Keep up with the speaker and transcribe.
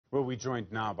Well, we're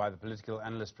joined now by the political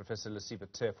analyst, Professor Lesiba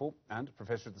Teffo, and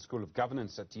Professor at the School of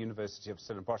Governance at the University of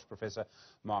Stellenbosch, Professor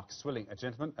Mark Swilling.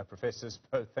 Gentlemen, professors,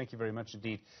 both, thank you very much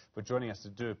indeed for joining us. I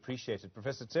do appreciate it.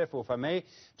 Professor Teffo, if I may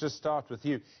just start with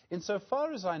you.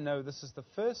 Insofar as I know, this is the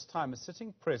first time a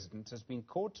sitting president has been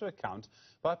called to account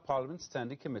by Parliament's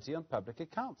Standing Committee on Public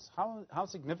Accounts. How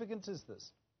significant is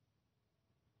this?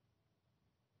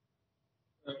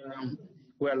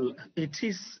 Well, it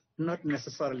is not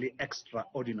necessarily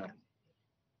extraordinary,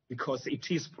 because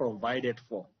it is provided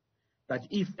for that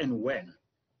if and when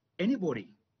anybody,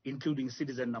 including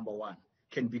citizen number one,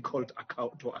 can be called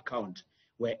to account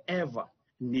whenever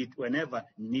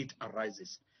need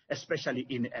arises, especially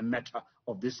in a matter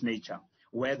of this nature,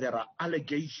 where there are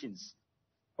allegations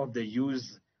of the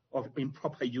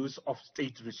improper use of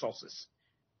state resources,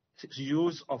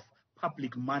 use of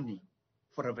public money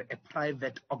for a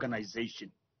private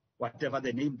organization, whatever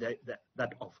the name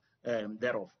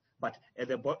thereof. But at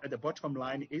the bottom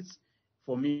line is,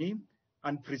 for me,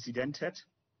 unprecedented,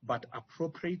 but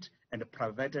appropriate and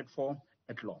provided for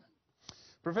at law.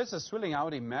 Professor Swilling, I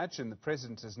would imagine the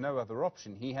President has no other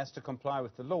option. He has to comply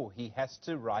with the law. He has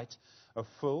to write a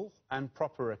full and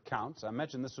proper account. I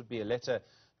imagine this would be a letter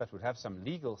that would have some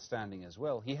legal standing as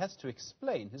well. He has to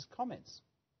explain his comments.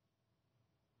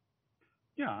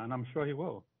 Yeah, and I'm sure he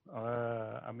will.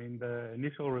 I mean, the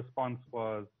initial response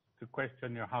was to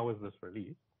question, how was this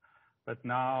released? But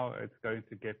now it's going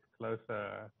to get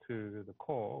closer to the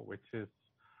core, which is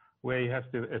where he has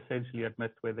to essentially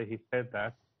admit whether he said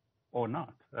that or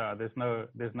not. There's no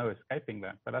escaping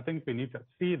that. But I think we need to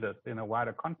see this in a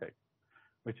wider context,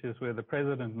 which is where the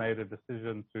president made a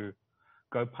decision to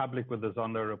go public with the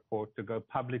Zondo report, to go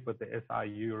public with the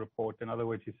SIU report. In other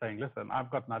words, he's saying, listen,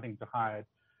 I've got nothing to hide.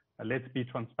 Let's be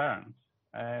transparent.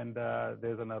 And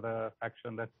there's another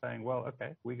faction that's saying, well,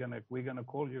 okay, we're gonna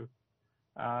call you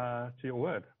to your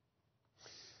word.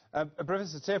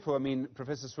 Professor Teffo, I mean,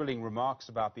 Professor Swilling remarks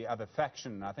about the other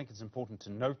faction, and I think it's important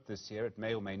to note this here. It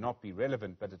may or may not be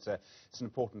relevant, but it's an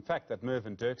important fact that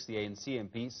Mervyn Dirks, the ANC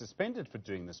MP, is suspended for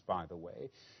doing this, by the way.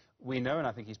 We know, and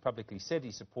I think he's publicly said,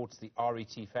 he supports the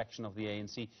RET faction of the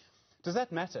ANC. Does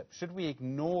that matter? Should we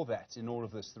ignore that in all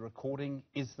of this? The recording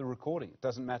is the recording. It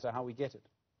doesn't matter how we get it.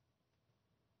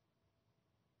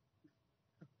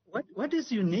 What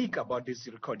is unique about this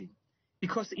recording?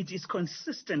 Because it is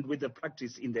consistent with the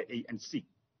practice in the ANC.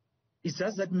 It's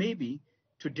just that maybe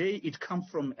today it comes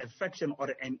from a faction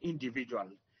or an individual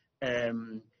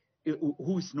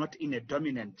who is not in a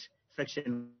dominant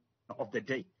faction of the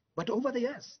day. But over the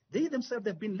years, they themselves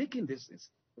have been leaking this,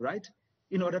 right,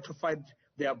 in order to fight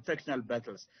their factional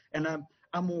battles. And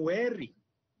I'm wary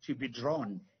to be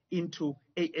drawn into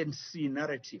ANC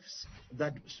narratives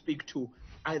that speak to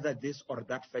either this or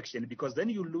that faction, because then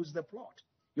you lose the plot.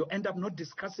 You end up not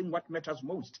discussing what matters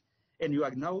most, and you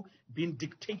are now being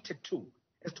dictated to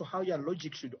as to how your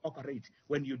logic should operate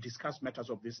when you discuss matters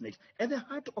of this nature. At the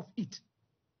heart of it,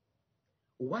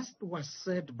 what was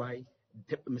said by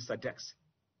Mr. Dirks,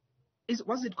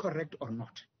 was it correct or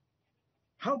not?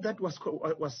 How that was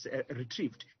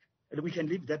retrieved, we can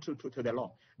leave that to the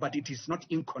law, but it is not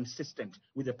inconsistent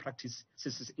with the practices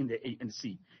in the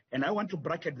ANC. And I want to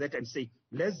bracket that and say,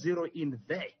 let's zero in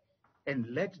there and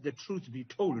let the truth be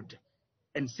told.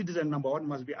 And citizen number one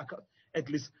must be at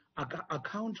least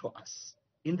account to us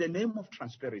in the name of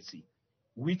transparency,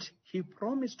 which he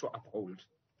promised to uphold.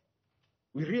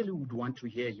 We really would want to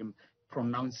hear him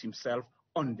pronounce himself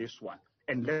on this one.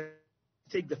 And let's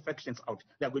take the factions out.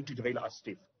 They're going to derail us,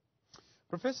 Steve.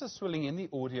 Professor Swilling, in the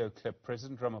audio clip,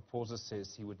 President Ramaphosa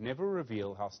says he would never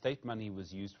reveal how state money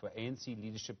was used for ANC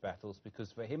leadership battles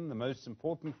because for him the most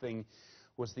important thing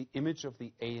was the image of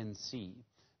the ANC.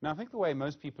 Now, I think the way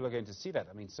most people are going to see that,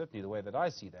 I mean, certainly the way that I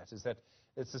see that, is that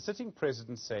it's the sitting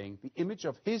president saying the image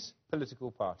of his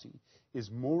political party is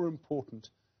more important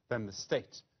than the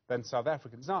state, than South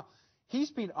Africans. Now,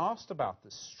 he's been asked about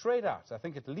this straight out, I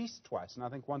think at least twice, and I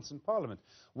think once in Parliament.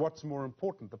 What's more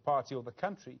important, the party or the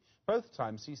country? Both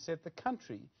times he said the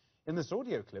country. In this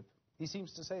audio clip, he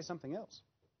seems to say something else.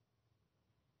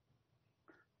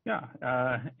 Yeah,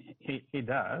 he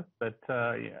does. But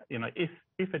if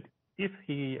it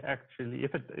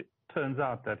turns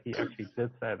out that he actually did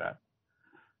say that,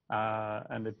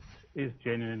 and it is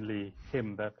genuinely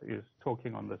him that is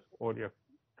talking on this audio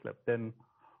clip, then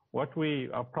what we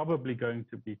are probably going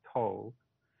to be told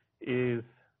is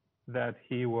that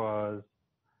he was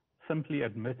simply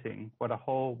admitting what a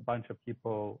whole bunch of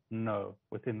people know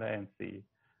within the ANC,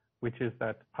 which is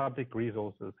that public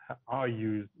resources are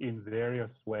used in various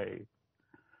ways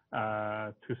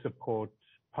to support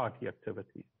party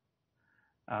activities.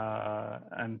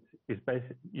 and is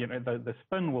basically, the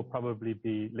spin will probably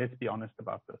be, let's be honest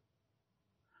about this.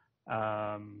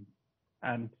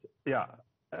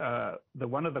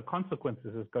 One of the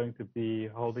consequences is going to be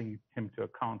holding him to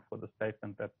account for the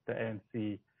statement that the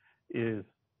ANC is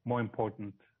more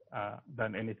important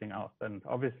than anything else. And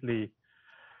obviously,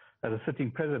 as a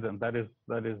sitting president,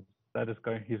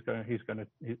 he's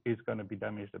going to be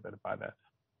damaged a bit by that.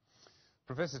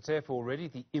 Professor Teffo, already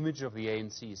the image of the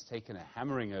ANC has taken a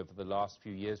hammering over the last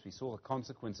few years. We saw the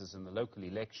consequences in the local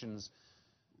elections.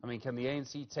 I mean, can the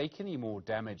ANC take any more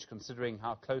damage considering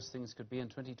how close things could be in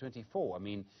 2024? I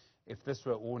mean, if this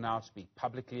were all now to be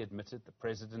publicly admitted, the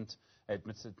president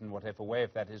admits it in whatever way,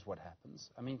 if that is what happens,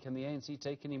 I mean, can the ANC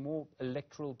take any more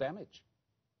electoral damage?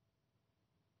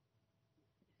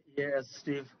 Yes,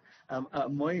 Steve. I'm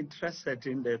more interested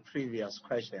in the previous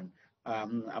question.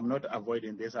 I'm not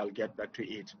avoiding this. I'll get back to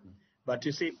it. But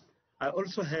you see, I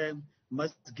also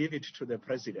must give it to the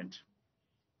president.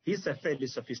 He's a fairly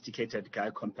sophisticated guy,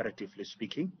 comparatively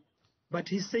speaking. But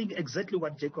he's saying exactly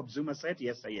what Jacob Zuma said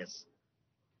yesterday,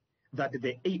 that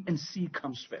the ANC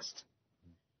comes first.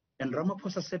 And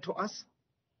Ramaphosa said to us,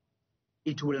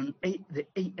 the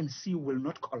ANC will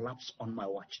not collapse on my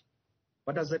watch.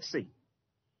 What does that say?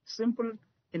 Simple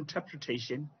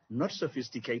interpretation, not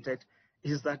sophisticated,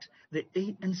 is that the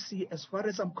ANC, as far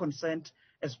as I'm concerned,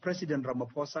 as President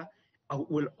Ramaphosa,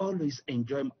 will always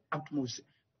enjoy utmost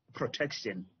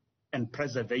protection and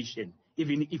preservation,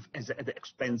 even if at the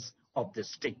expense of the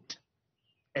state.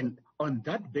 And on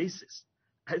that basis,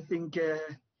 I think,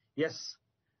 yes,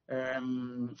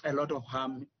 a lot of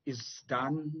harm is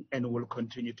done and will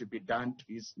continue to be done to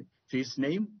his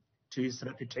name, to his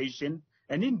reputation,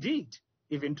 and indeed,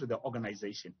 even to the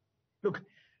organization. Look,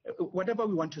 whatever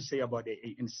we want to say about the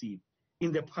ANC,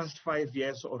 in the past 5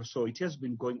 years or so, it has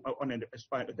been going on a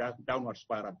downward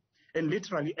spiral. And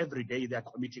literally every day they are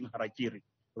committing harakiri,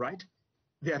 right?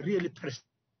 They are really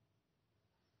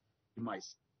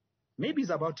demise. Maybe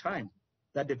it's about time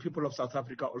that the people of South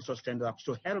Africa also stand up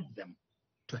to help them,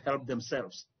 to help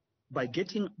themselves by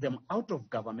getting them out of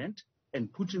government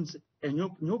and putting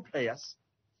new players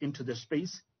into the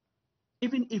space,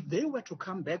 even if they were to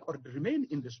come back or remain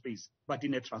in the space, but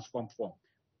in a transformed form.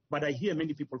 But I hear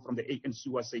many people from the ANC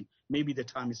who are saying maybe the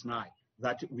time is nigh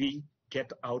that we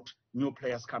get out new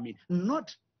players coming,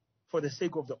 not for the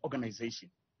sake of the organization,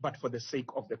 but for the sake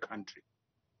of the country.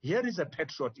 Here is a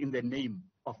patriot in the name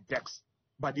of Dex,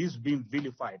 but he's being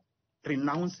vilified,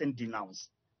 renounced and denounced,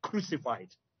 crucified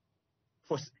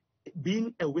for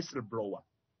being a whistleblower,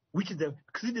 which the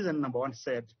citizen number one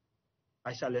said,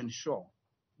 I shall ensure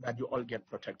that you all get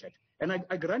protected. And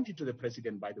I grant it to the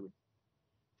president, by the way.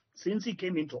 Since he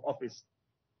came into office,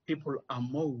 people are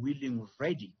more willing,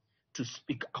 ready to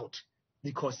speak out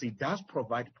because he does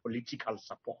provide political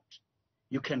support.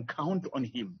 You can count on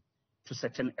him to a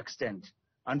certain extent.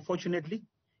 Unfortunately,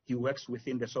 he works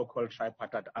within the so-called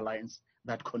tripartite alliance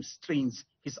that constrains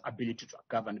his ability to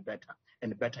govern better,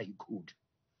 and better he could.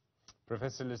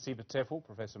 Professor Lesiba Teffo,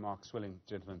 Professor Mark Swilling,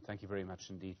 gentlemen, thank you very much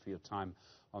indeed for your time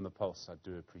on the Pulse. I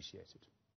do appreciate it.